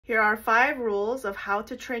Here are 5 rules of how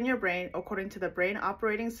to train your brain according to the Brain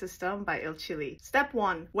Operating System by Il-Chi Lee. Step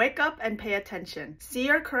 1. Wake up and pay attention. See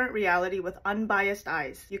your current reality with unbiased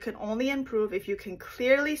eyes. You can only improve if you can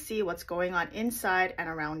clearly see what's going on inside and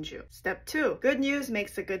around you. Step 2. Good news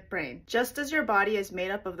makes a good brain. Just as your body is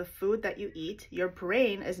made up of the food that you eat, your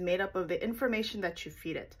brain is made up of the information that you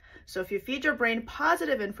feed it. So if you feed your brain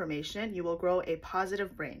positive information, you will grow a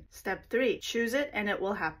positive brain. Step 3. Choose it and it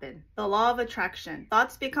will happen. The law of attraction.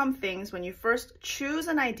 Thoughts become things when you first choose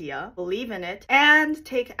an idea, believe in it, and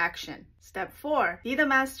take action. Step 4. Be the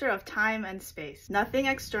master of time and space. Nothing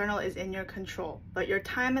external is in your control, but your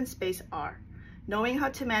time and space are. Knowing how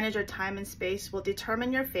to manage your time and space will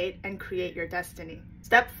determine your fate and create your destiny.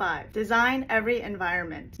 Step 5. Design every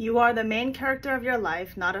environment. You are the main character of your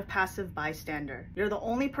life, not a passive bystander. You're the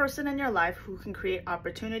only person in your life who can create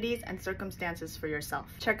opportunities and circumstances for yourself.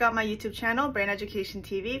 Check out my YouTube channel, Brain Education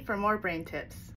TV, for more brain tips.